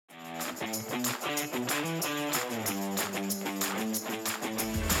The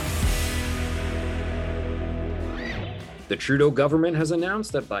Trudeau government has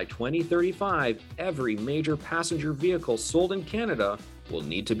announced that by 2035, every major passenger vehicle sold in Canada will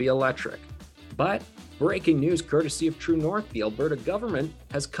need to be electric. But breaking news courtesy of True North, the Alberta government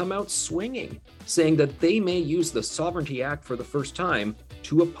has come out swinging, saying that they may use the Sovereignty Act for the first time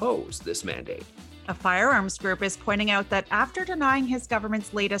to oppose this mandate. A firearms group is pointing out that after denying his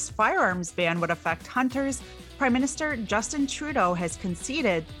government's latest firearms ban would affect hunters, Prime Minister Justin Trudeau has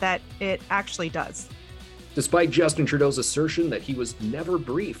conceded that it actually does. Despite Justin Trudeau's assertion that he was never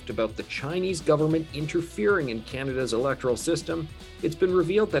briefed about the Chinese government interfering in Canada's electoral system, it's been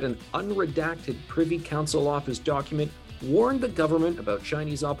revealed that an unredacted Privy Council Office document warned the government about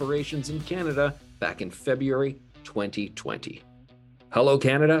Chinese operations in Canada back in February 2020. Hello,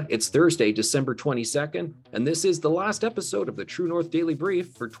 Canada. It's Thursday, December 22nd, and this is the last episode of the True North Daily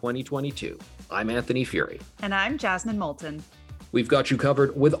Brief for 2022. I'm Anthony Fury. And I'm Jasmine Moulton. We've got you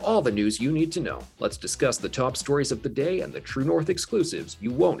covered with all the news you need to know. Let's discuss the top stories of the day and the True North exclusives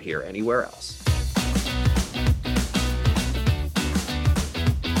you won't hear anywhere else.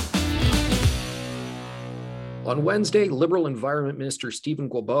 On Wednesday, Liberal Environment Minister Stephen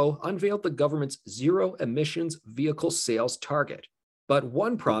Guilbeault unveiled the government's zero-emissions vehicle sales target. But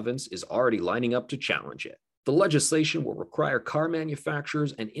one province is already lining up to challenge it. The legislation will require car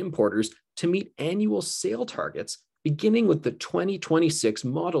manufacturers and importers to meet annual sale targets beginning with the 2026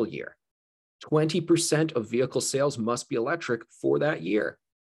 model year. 20% of vehicle sales must be electric for that year.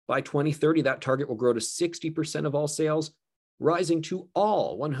 By 2030, that target will grow to 60% of all sales, rising to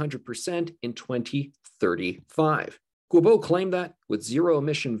all 100% in 2035. Guilbeault claimed that with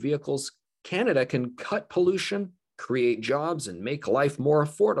zero-emission vehicles, Canada can cut pollution, create jobs, and make life more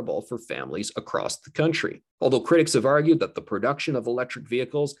affordable for families across the country. Although critics have argued that the production of electric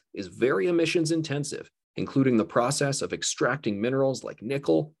vehicles is very emissions intensive, including the process of extracting minerals like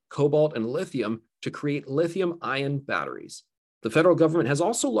nickel, cobalt, and lithium to create lithium-ion batteries. The federal government has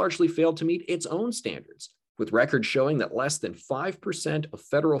also largely failed to meet its own standards, with records showing that less than 5% of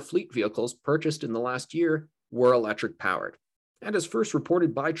federal fleet vehicles purchased in the last year were electric-powered. And as first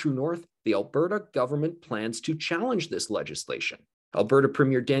reported by True North, the Alberta government plans to challenge this legislation. Alberta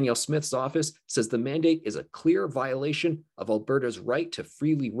Premier Danielle Smith's office says the mandate is a clear violation of Alberta's right to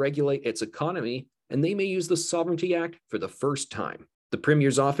freely regulate its economy, and they may use the Sovereignty Act for the first time. The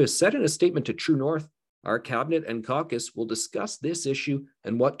Premier's office said in a statement to True North, "Our cabinet and caucus will discuss this issue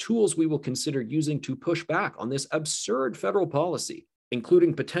and what tools we will consider using to push back on this absurd federal policy,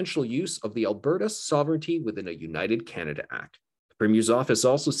 including potential use of the Alberta Sovereignty within a United Canada Act." The Premier's office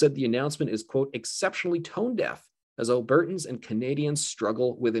also said the announcement is, quote, exceptionally tone-deaf as Albertans and Canadians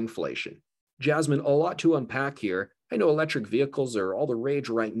struggle with inflation. Jasmine, a lot to unpack here. I know electric vehicles are all the rage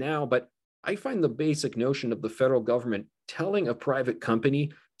right now, but I find the basic notion of the federal government telling a private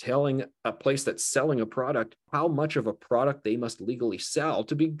company, telling a place that's selling a product, how much of a product they must legally sell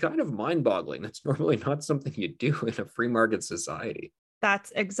to be kind of mind-boggling. That's normally not something you do in a free market society.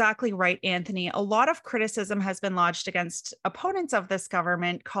 That's exactly right, Anthony. A lot of criticism has been lodged against opponents of this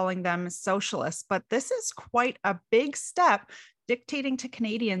government, calling them socialists, but this is quite a big step dictating to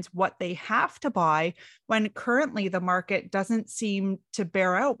Canadians what they have to buy when currently the market doesn't seem to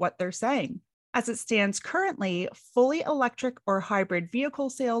bear out what they're saying. As it stands currently, fully electric or hybrid vehicle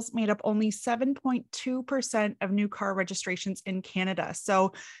sales made up only 7.2% of new car registrations in Canada.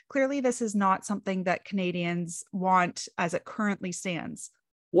 So clearly this is not something that Canadians want as it currently stands.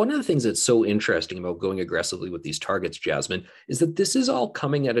 One of the things that's so interesting about going aggressively with these targets, Jasmine, is that this is all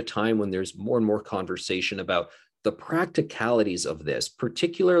coming at a time when there's more and more conversation about the practicalities of this,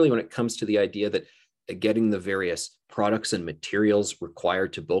 particularly when it comes to the idea that getting the various products and materials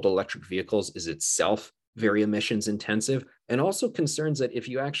required to build electric vehicles is itself very emissions intensive, and also concerns that if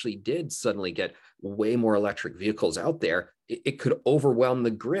you actually did suddenly get way more electric vehicles out there, it could overwhelm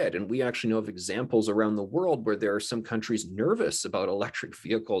the grid. And we actually know of examples around the world where there are some countries nervous about electric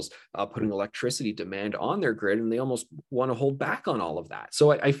vehicles putting electricity demand on their grid, and they almost want to hold back on all of that.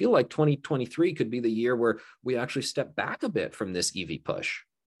 So I feel like 2023 could be the year where we actually step back a bit from this EV push.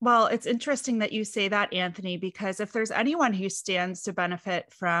 Well, it's interesting that you say that, Anthony, because if there's anyone who stands to benefit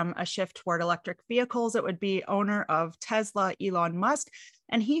from a shift toward electric vehicles, it would be owner of Tesla, Elon Musk.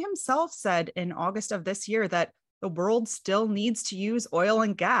 And he himself said in August of this year that the world still needs to use oil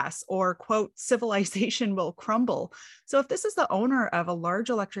and gas, or, quote, civilization will crumble. So if this is the owner of a large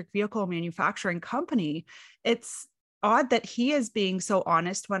electric vehicle manufacturing company, it's odd that he is being so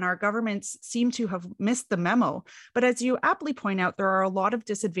honest when our governments seem to have missed the memo. But as you aptly point out, there are a lot of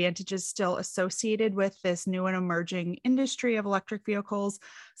disadvantages still associated with this new and emerging industry of electric vehicles.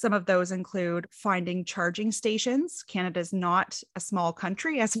 Some of those include finding charging stations. Canada's not a small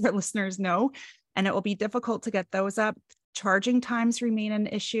country, as our listeners know, and it will be difficult to get those up. Charging times remain an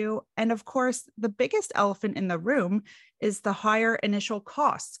issue. And of course, the biggest elephant in the room is the higher initial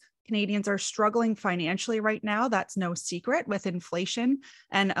costs. Canadians are struggling financially right now. That's no secret with inflation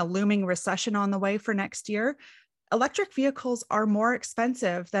and a looming recession on the way for next year. Electric vehicles are more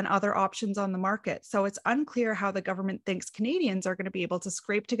expensive than other options on the market. So it's unclear how the government thinks Canadians are going to be able to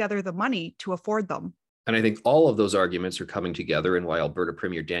scrape together the money to afford them. And I think all of those arguments are coming together in why Alberta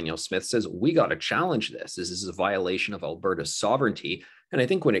Premier Danielle Smith says, we got to challenge this. This is a violation of Alberta's sovereignty. And I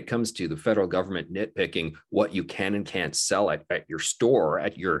think when it comes to the federal government nitpicking what you can and can't sell at your store,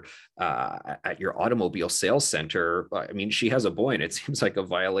 at your automobile sales center, I mean, she has a point. It seems like a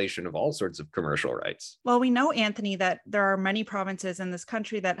violation of all sorts of commercial rights. Well, we know, Anthony, that there are many provinces in this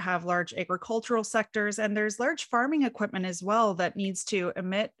country that have large agricultural sectors, and there's large farming equipment as well that needs to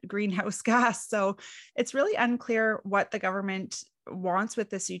emit greenhouse gas. So it's really unclear what the government wants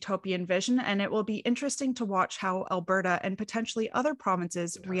with this utopian vision, and it will be interesting to watch how Alberta and potentially other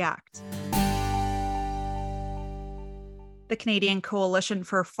provinces react. The Canadian Coalition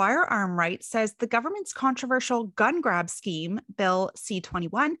for Firearm Rights says the government's controversial gun grab scheme, Bill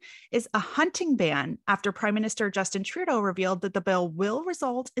C-21, is a hunting ban after Prime Minister Justin Trudeau revealed that the bill will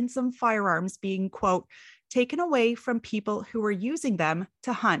result in some firearms being, quote, taken away from people who were using them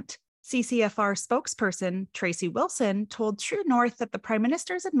to hunt. CCFR spokesperson Tracy Wilson told True North that the Prime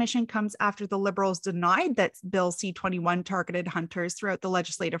Minister's admission comes after the Liberals denied that Bill C-21 targeted hunters throughout the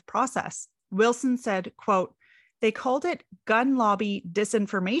legislative process. Wilson said, quote, they called it gun lobby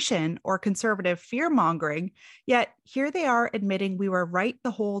disinformation or conservative fear-mongering, yet here they are admitting we were right the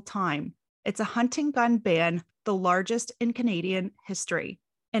whole time. It's a hunting gun ban, the largest in Canadian history.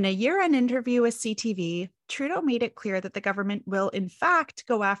 In a year-end interview with CTV, Trudeau made it clear that the government will, in fact,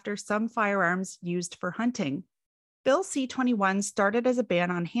 go after some firearms used for hunting. Bill C-21 started as a ban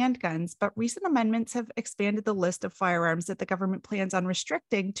on handguns, but recent amendments have expanded the list of firearms that the government plans on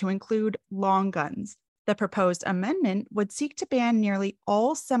restricting to include long guns. The proposed amendment would seek to ban nearly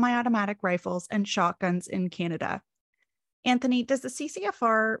all semi-automatic rifles and shotguns in Canada. Anthony, does the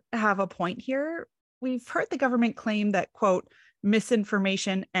CCFR have a point here? We've heard the government claim that, quote,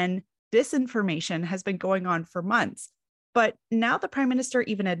 misinformation and disinformation has been going on for months. But now the Prime Minister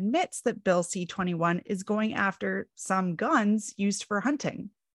even admits that Bill C-21 is going after some guns used for hunting.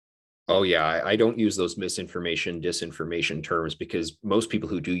 Oh, yeah, I don't use those misinformation, disinformation terms because most people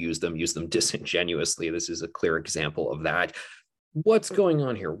who do use them disingenuously. This is a clear example of that. What's going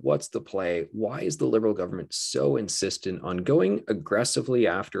on here? What's the play? Why is the Liberal government so insistent on going aggressively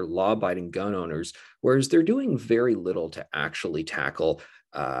after law-abiding gun owners, whereas they're doing very little to actually tackle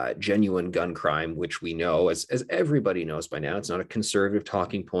genuine gun crime, which we know, as everybody knows by now, it's not a conservative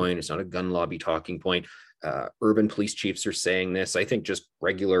talking point. It's not a gun lobby talking point. Urban police chiefs are saying this. I think just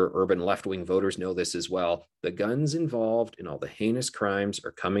regular urban left-wing voters know this as well. The guns involved in all the heinous crimes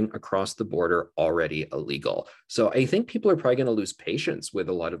are coming across the border already illegal. So I think people are probably going to lose patience with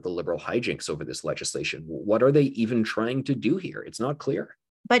a lot of the Liberal hijinks over this legislation. What are they even trying to do here? It's not clear.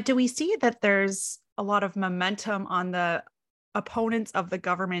 But do we see that there's a lot of momentum on the opponents of the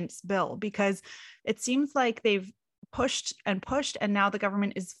government's bill? Because it seems like they've pushed, and now the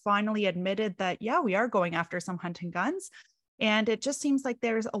government is finally admitted that, yeah, we are going after some hunting guns. And it just seems like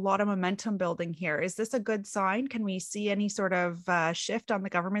there's a lot of momentum building here. Is this a good sign? Can we see any sort of shift on the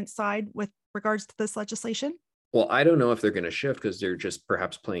government side with regards to this legislation? Well, I don't know if they're going to shift because they're just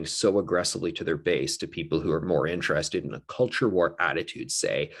perhaps playing so aggressively to their base, to people who are more interested in a culture war attitude,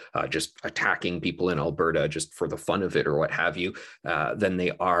 say, just attacking people in Alberta just for the fun of it or what have you, than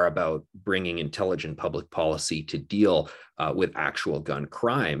they are about bringing intelligent public policy to deal with actual gun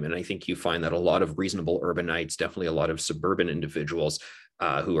crime. And I think you find that a lot of reasonable urbanites, definitely a lot of suburban individuals,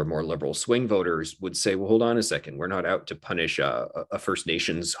 who are more liberal swing voters would say, well, hold on a second. We're not out to punish a First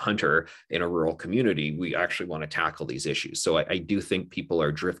Nations hunter in a rural community. We actually want to tackle these issues. So I do think people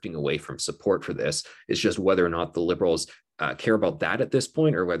are drifting away from support for this. It's just whether or not the Liberals care about that at this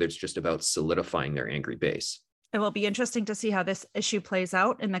point, or whether it's just about solidifying their angry base. It will be interesting to see how this issue plays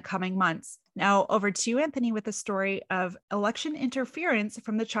out in the coming months. Now over to you, Anthony, with the story of election interference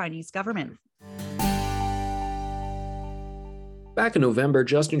from the Chinese government. Back in November,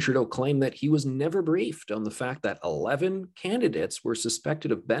 Justin Trudeau claimed that he was never briefed on the fact that 11 candidates were suspected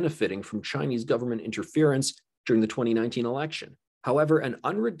of benefiting from Chinese government interference during the 2019 election. However, an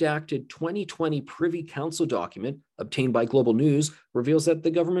unredacted 2020 Privy Council document obtained by Global News reveals that the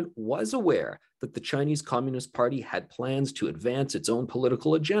government was aware that the Chinese Communist Party had plans to advance its own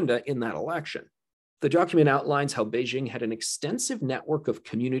political agenda in that election. The document outlines how Beijing had an extensive network of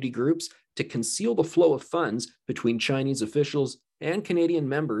community groups to conceal the flow of funds between Chinese officials and Canadian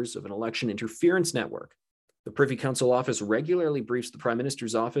members of an election interference network. The Privy Council office regularly briefs the Prime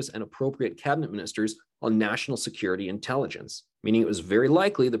Minister's office and appropriate cabinet ministers on national security intelligence, meaning it was very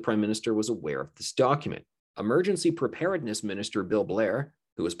likely the Prime Minister was aware of this document. Emergency Preparedness Minister Bill Blair,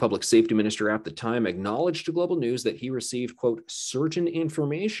 who was Public Safety Minister at the time, acknowledged to Global News that he received, quote, certain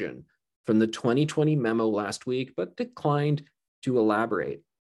information from the 2020 memo last week, but declined to elaborate.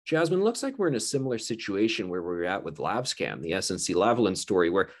 Jasmine, looks like we're in a similar situation where we're at with LavScam, the SNC-Lavalin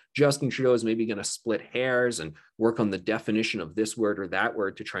story, where Justin Trudeau is maybe going to split hairs and work on the definition of this word or that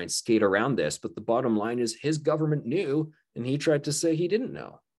word to try and skate around this. But the bottom line is his government knew, and he tried to say he didn't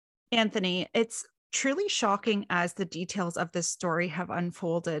know. Anthony, it's truly shocking as the details of this story have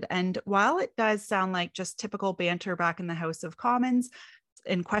unfolded. And while it does sound like just typical banter back in the House of Commons,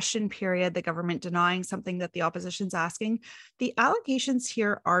 in question period, the government denying something that the opposition's asking, the allegations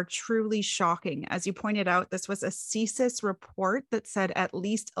here are truly shocking. As you pointed out, this was a CSIS report that said at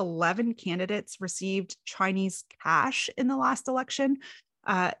least 11 candidates received Chinese cash in the last election.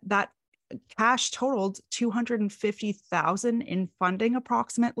 That cash totaled $250,000 in funding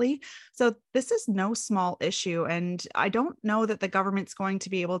approximately. So this is no small issue. And I don't know that the government's going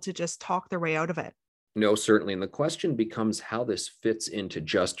to be able to just talk their way out of it. No, certainly. And the question becomes how this fits into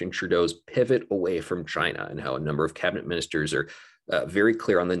Justin Trudeau's pivot away from China and how a number of cabinet ministers are very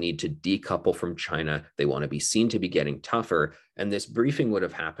clear on the need to decouple from China. They want to be seen to be getting tougher. And this briefing would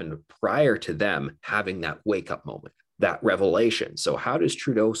have happened prior to them having that wake-up moment, that revelation. So how does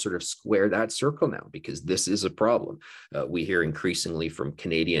Trudeau sort of square that circle now? Because this is a problem. We hear increasingly from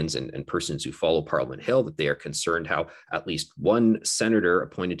Canadians and persons who follow Parliament Hill that they are concerned how at least one senator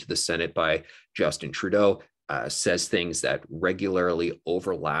appointed to the Senate by Justin Trudeau says things that regularly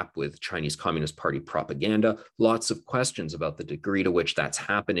overlap with Chinese Communist Party propaganda. Lots of questions about the degree to which that's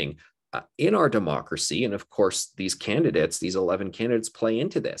happening in our democracy. And of course, these candidates, these 11 candidates play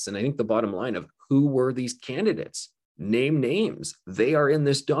into this. And I think the bottom line of who were these candidates? Name names. They are in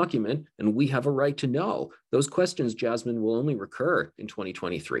this document, and we have a right to know. Those questions, Jasmine, will only recur in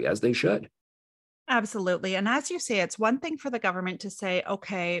 2023, as they should. Absolutely. And as you say, it's one thing for the government to say,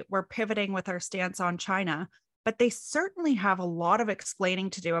 okay, we're pivoting with our stance on China, but they certainly have a lot of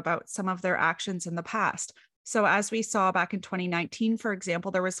explaining to do about some of their actions in the past. So as we saw back in 2019, for example,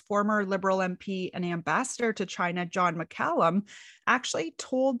 there was former Liberal MP and ambassador to China, John McCallum, actually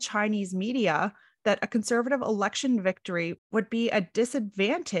told Chinese media that a conservative election victory would be a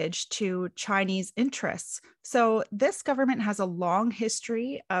disadvantage to Chinese interests. So this government has a long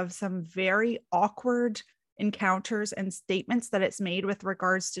history of some very awkward encounters and statements that it's made with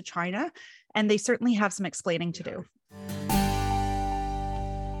regards to China, and they certainly have some explaining to do.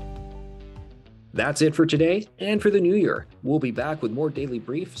 That's it for today and for the new year. We'll be back with more Daily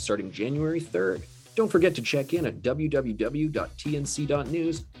Brief starting January 3rd. Don't forget to check in at www.tnc.news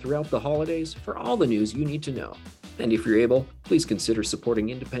throughout the holidays for all the news you need to know. And if you're able, please consider supporting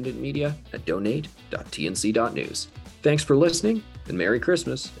independent media at donate.tnc.news. Thanks for listening, and Merry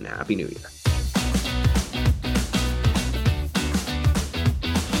Christmas and Happy New Year.